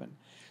what happened.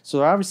 So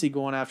they're obviously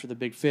going after the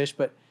big fish.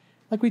 But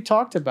like we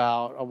talked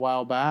about a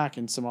while back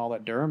and all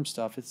that Durham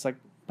stuff, it's like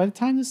by the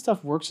time this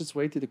stuff works its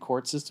way through the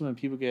court system and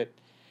people get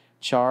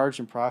charged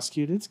and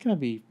prosecuted, it's going to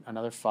be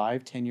another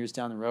 5-10 years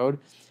down the road.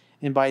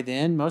 And by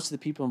then, most of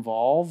the people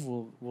involved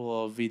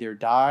will have either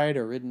died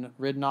or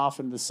ridden off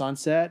into the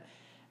sunset.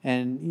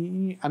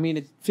 And I mean,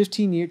 10,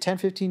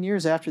 15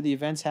 years after the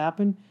events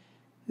happen,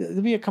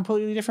 there'll be a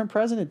completely different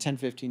president 10,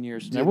 15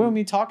 years. Now, we won't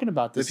be talking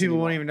about this. The people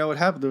anymore. Won't even know what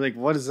happened. They're like,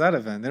 what is that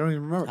event? They don't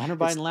even remember. Hunter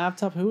Biden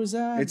laptop? Who was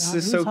that? It's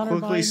just so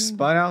quickly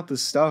spun out the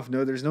stuff.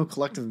 No, there's no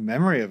collective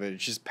memory of it.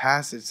 It's just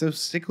past. It's so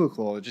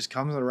cyclical. It just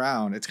comes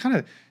around. It's kind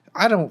of,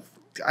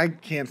 I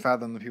can't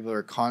fathom the people that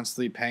are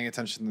constantly paying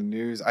attention to the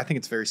news. I think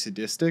it's very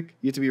sadistic.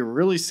 You have to be a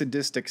really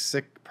sadistic,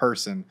 sick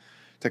person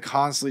to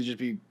constantly just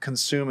be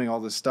consuming all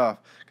this stuff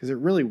because it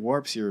really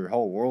warps your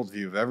whole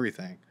worldview of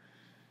everything.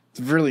 It's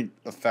really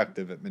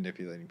effective at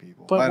manipulating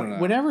people. But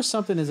whenever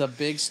something is a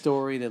big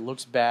story that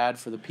looks bad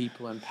for the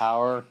people in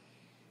power,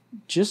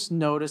 just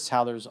notice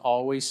how there's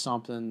always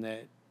something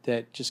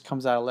that just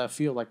comes out of left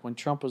field. Like when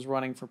Trump was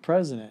running for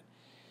president.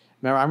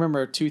 I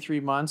remember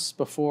 2-3 months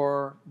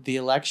before the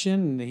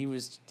election, and he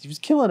was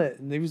killing it,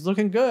 and he was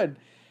looking good.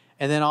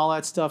 And then all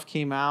that stuff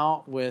came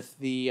out with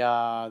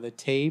the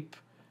tape,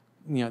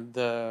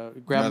 the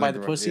Grab by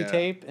the Pussy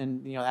tape,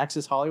 and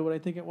Access Hollywood, I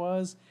think it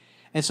was.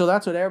 And so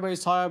that's what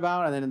everybody's talking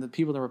about. And then the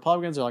people, the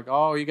Republicans, are like,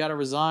 "Oh, you got to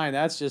resign.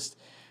 That's just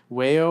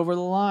way over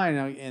the line."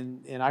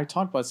 And I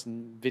talked about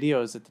some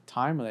videos at the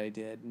time that I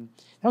did, and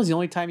that was the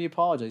only time he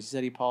apologized. He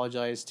said he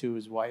apologized to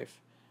his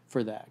wife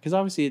for that because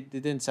obviously it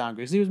didn't sound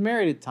good because he was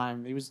married at the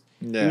time. He was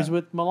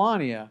with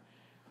Melania,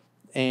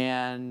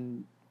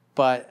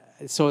 but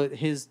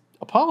his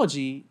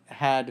apology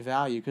had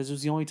value because it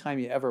was the only time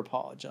he ever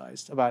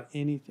apologized about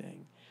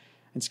anything,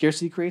 and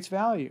scarcity creates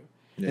value.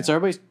 Yeah. And so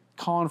everybody's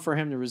calling for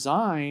him to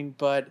resign,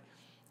 but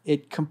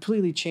it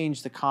completely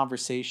changed the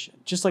conversation.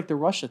 Just like the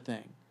Russia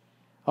thing.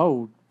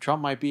 Oh,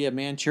 Trump might be a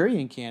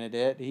Manchurian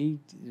candidate.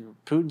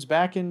 Putin's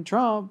backing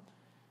Trump.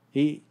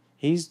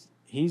 He's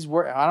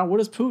what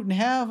does Putin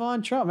have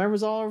on Trump? Remember, it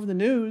was all over the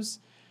news.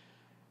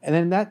 And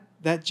then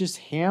that just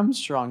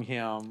hamstrung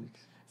him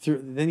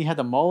through. Then you had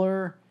the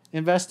Mueller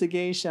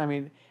investigation. I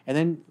mean, and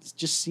then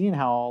just seeing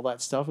how all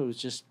that stuff, it was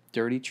just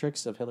dirty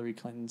tricks of Hillary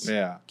Clinton's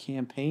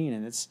campaign.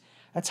 And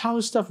that's how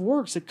this stuff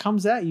works. It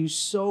comes at you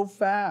so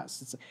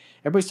fast.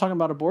 Everybody's talking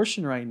about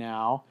abortion right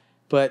now,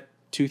 but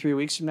 2-3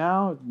 weeks from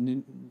now,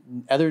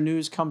 other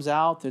news comes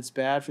out that's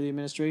bad for the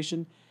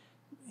administration.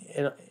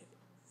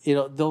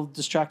 They'll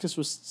distract us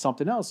with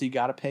something else. You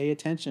got to pay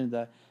attention to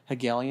the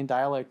Hegelian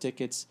dialectic.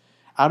 It's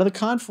out of the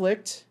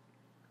conflict,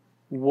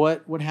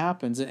 what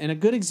happens. And a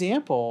good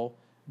example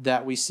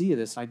that we see of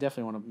this, and I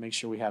definitely want to make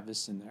sure we have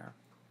this in there,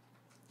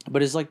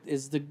 but is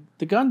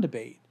the gun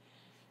debate.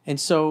 And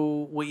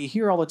so what you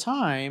hear all the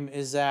time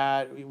is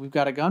that we've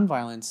got a gun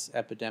violence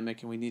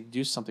epidemic and we need to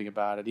do something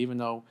about it, even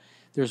though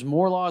there's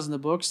more laws in the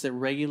books that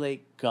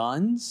regulate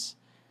guns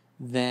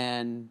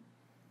than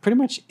pretty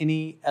much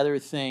any other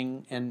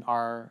thing in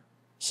our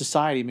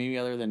society, maybe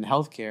other than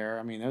healthcare.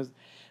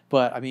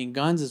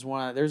 Guns is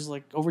there's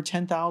like over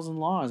 10,000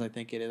 laws, I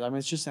think it is. I mean,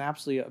 it's just an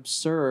absolutely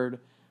absurd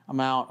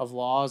amount of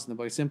laws in the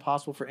book. It's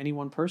impossible for any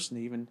one person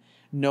to even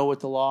know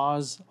what the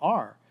laws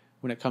are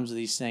when it comes to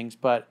these things.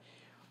 But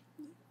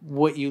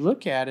what you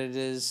look at it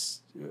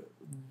is,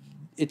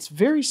 it's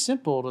very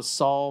simple to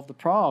solve the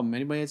problem.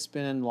 Anybody that's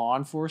been in law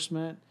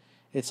enforcement,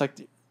 it's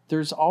like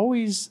there's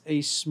always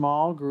a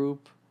small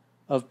group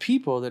of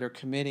people that are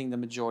committing the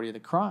majority of the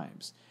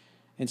crimes.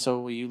 And so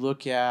when you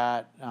look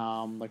at,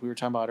 like we were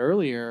talking about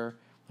earlier,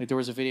 like there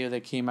was a video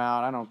that came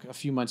out, I don't know, a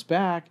few months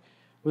back,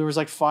 where there was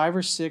like 5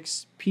 or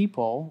 6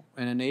 people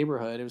in a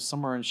neighborhood. It was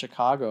somewhere in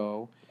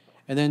Chicago.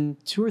 And then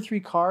 2 or 3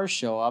 cars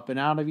show up, and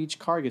out of each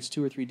car gets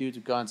 2 or 3 dudes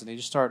with guns, and they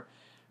just start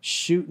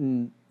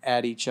shooting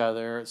at each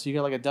other. So you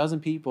got like a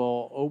dozen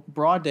people,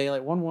 broad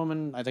daylight. One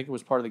woman, I think it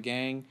was part of the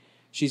gang,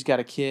 she's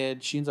got a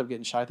kid. She ends up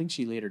getting shot. I think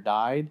she later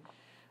died.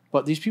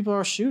 But these people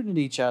are shooting at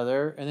each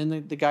other, and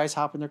then the guys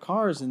hop in their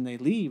cars and they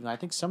leave. And I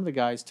think some of the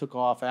guys took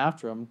off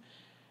after them.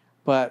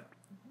 But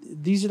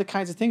these are the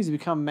kinds of things that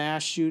become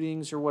mass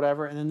shootings or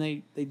whatever, and then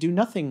they do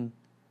nothing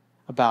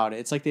about it.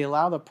 It's like they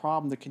allow the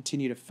problem to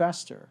continue to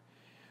fester.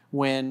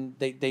 When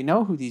they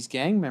know who these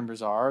gang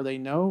members are, they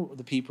know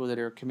the people that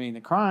are committing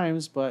the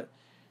crimes, but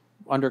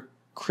under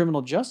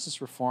criminal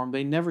justice reform,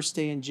 they never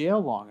stay in jail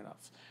long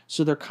enough.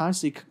 So they're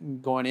constantly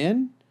going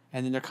in,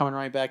 and then they're coming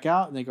right back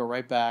out, and they go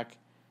right back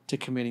to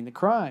committing the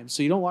crime.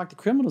 So you don't lock the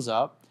criminals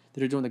up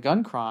that are doing the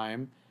gun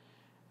crime,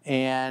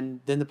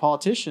 and then the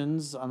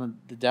politicians on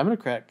the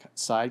Democrat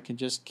side can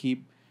just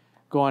keep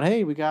going,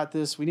 hey, we got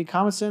this, we need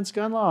common sense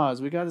gun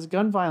laws, we got this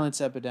gun violence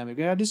epidemic,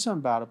 we got to do something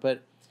about it.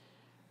 But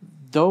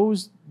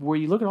those, where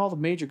you look at all the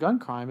major gun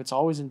crime, it's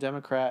always in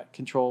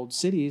Democrat-controlled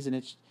cities, and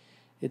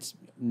it's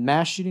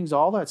mass shootings,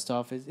 all that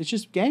stuff. It's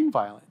just gang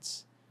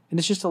violence, and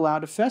it's just allowed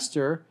to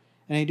fester,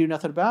 and they do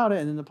nothing about it.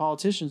 And then the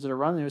politicians that are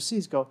running those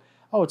cities go,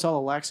 oh, it's all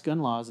the lax gun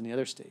laws in the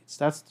other states.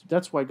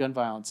 That's why gun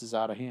violence is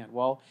out of hand.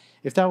 Well,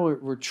 if that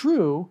were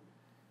true,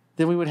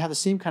 then we would have the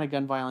same kind of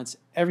gun violence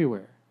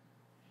everywhere.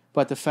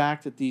 But the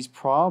fact that these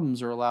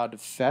problems are allowed to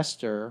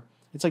fester,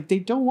 it's like they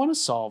don't want to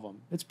solve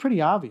them. It's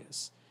pretty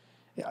obvious.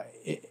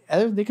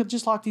 They could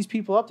just lock these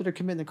people up that are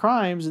committing the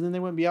crimes, and then they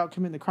wouldn't be out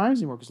committing the crimes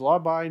anymore, because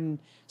law-abiding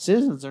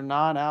citizens are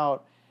not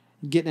out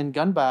getting in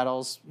gun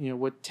battles,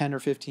 with 10 or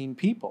 15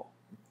 people.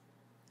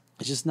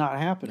 It's just not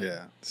happening.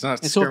 Yeah, it's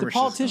not. And so if the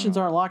politicians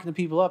aren't locking the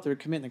people up that are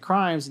committing the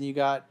crimes, and you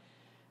got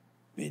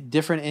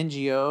different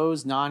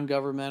NGOs,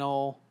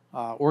 non-governmental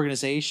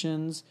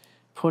organizations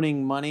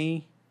putting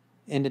money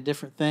into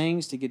different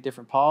things to get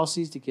different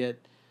policies, to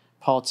get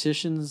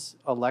politicians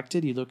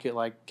elected. You look at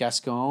like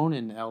Gascon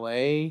in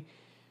LA.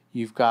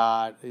 You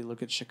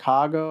look at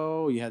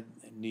Chicago, you had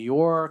New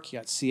York, you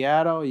got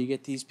Seattle, you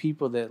get these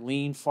people that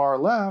lean far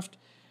left,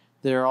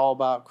 they're all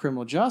about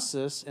criminal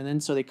justice, and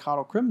then so they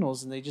coddle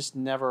criminals and they just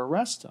never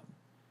arrest them.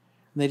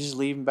 And they just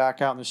leave them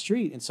back out in the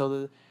street. And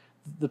so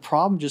the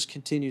problem just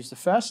continues to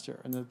fester.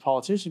 And the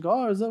politicians go,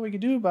 oh, there's nothing we can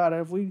do about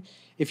it.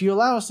 If you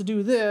allow us to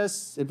do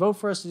this and vote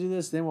for us to do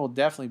this, then we'll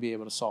definitely be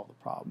able to solve the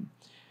problem.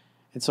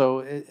 And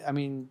so,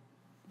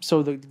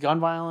 so the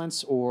gun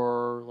violence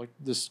or like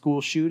the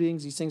school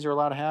shootings, these things are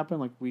allowed to happen.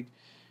 Like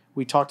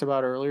we talked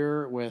about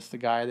earlier with the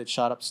guy that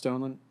shot up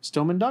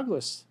Stoneman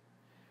Douglas.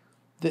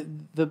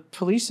 The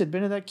police had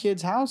been at that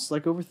kid's house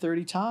like over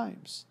 30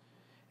 times.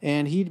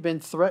 And he'd been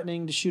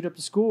threatening to shoot up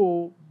the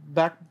school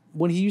back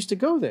when he used to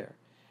go there.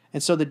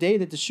 And so the day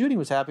that the shooting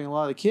was happening, a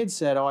lot of the kids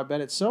said, oh, I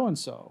bet it's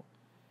so-and-so.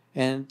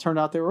 And it turned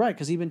out they were right,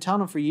 because he'd been telling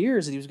them for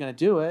years that he was going to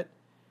do it.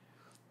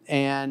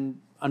 And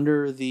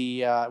under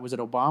the was it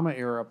Obama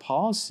era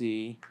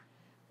policy,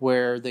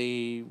 where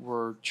they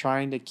were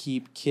trying to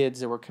keep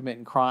kids that were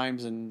committing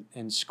crimes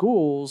in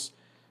schools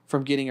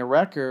from getting a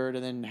record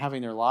and then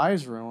having their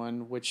lives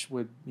ruined, which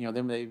would,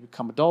 then they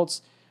become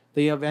adults,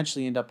 they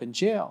eventually end up in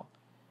jail.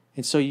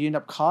 And so you end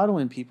up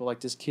coddling people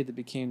like this kid that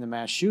became the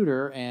mass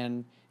shooter,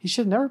 and he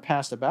should have never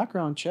passed a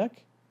background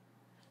check.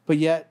 But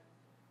yet,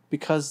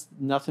 because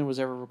nothing was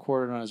ever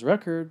recorded on his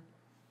record,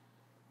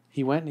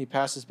 he went and he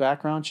passed his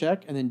background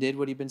check and then did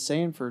what he'd been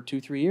saying for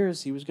 2-3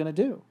 years he was going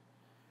to do.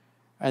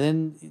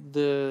 And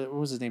then what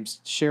was his name?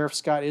 Sheriff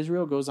Scott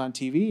Israel goes on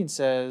TV and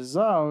says,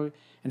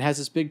 and has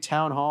this big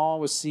town hall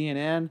with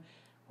CNN.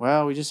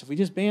 Well, if we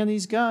just ban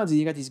these guns, and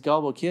you got these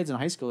gullible kids in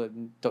high school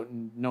that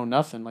don't know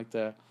nothing. Like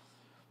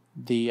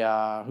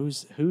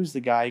who's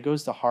the guy? He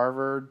goes to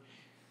Harvard,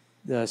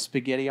 the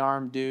spaghetti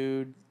arm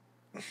dude.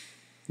 You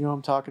know what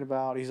I'm talking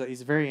about?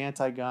 He's very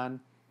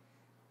anti-gun.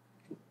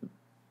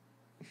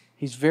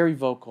 He's very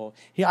vocal.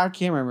 I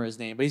can't remember his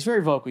name, but he's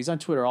very vocal. He's on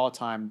Twitter all the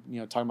time,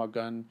 talking about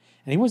gun.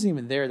 And he wasn't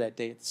even there that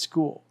day at the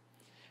school.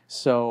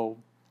 So,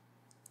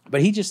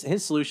 But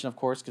his solution, of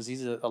course, because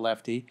he's a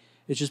lefty,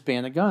 is just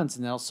ban the guns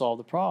and they'll solve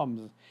the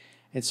problems.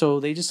 And so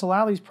they just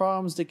allow these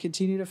problems to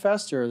continue to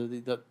fester.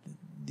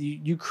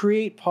 You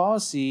create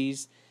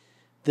policies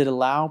that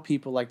allow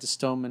people like the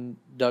Stoneman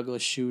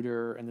Douglas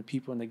shooter and the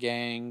people in the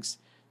gangs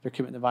that are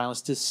committing the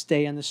violence to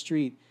stay on the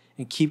street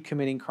and keep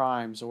committing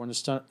crimes. Or in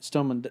the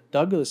Stoneman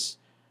Douglas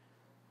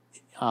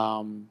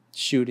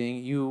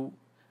shooting, you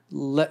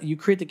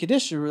create the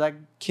condition where that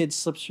kid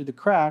slips through the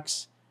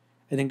cracks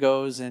and then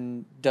goes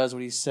and does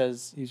what he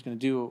says he's going to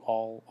do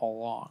all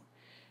along.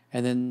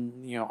 And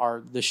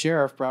then, the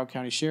sheriff, Broward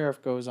County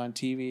Sheriff, goes on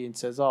TV and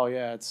says, oh,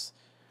 yeah, it's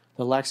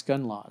the lax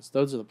gun laws.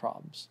 Those are the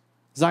problems.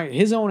 It's not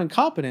his own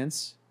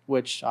incompetence,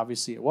 which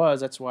obviously it was.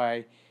 That's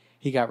why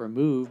he got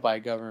removed by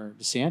Governor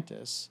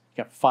DeSantis.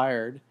 He got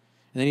fired.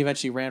 And then he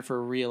eventually ran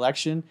for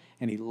re-election,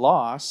 and he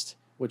lost,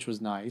 which was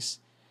nice.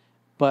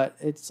 But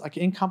it's like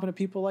incompetent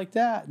people like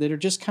that are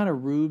just kind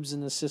of rubes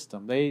in the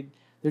system.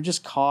 They're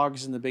just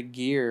cogs in the big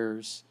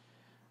gears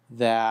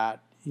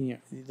that,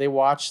 they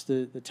watch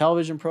the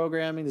television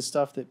programming, the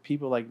stuff that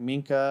people like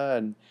Minka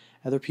and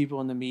other people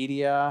in the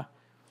media.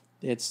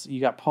 You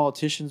got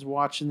politicians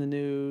watching the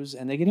news,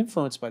 and they get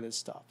influenced by this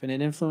stuff, and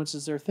it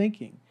influences their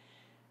thinking.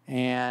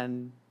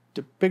 And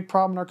the big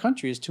problem in our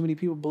country is too many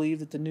people believe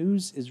that the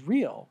news is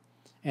real.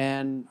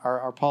 And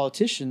our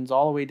politicians,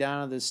 all the way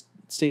down to the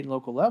state and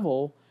local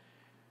level,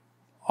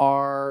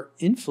 are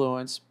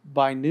influenced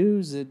by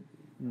news that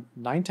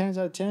 9 times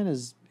out of 10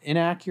 is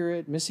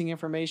inaccurate, missing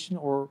information,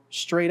 or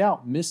straight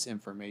out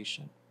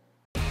misinformation.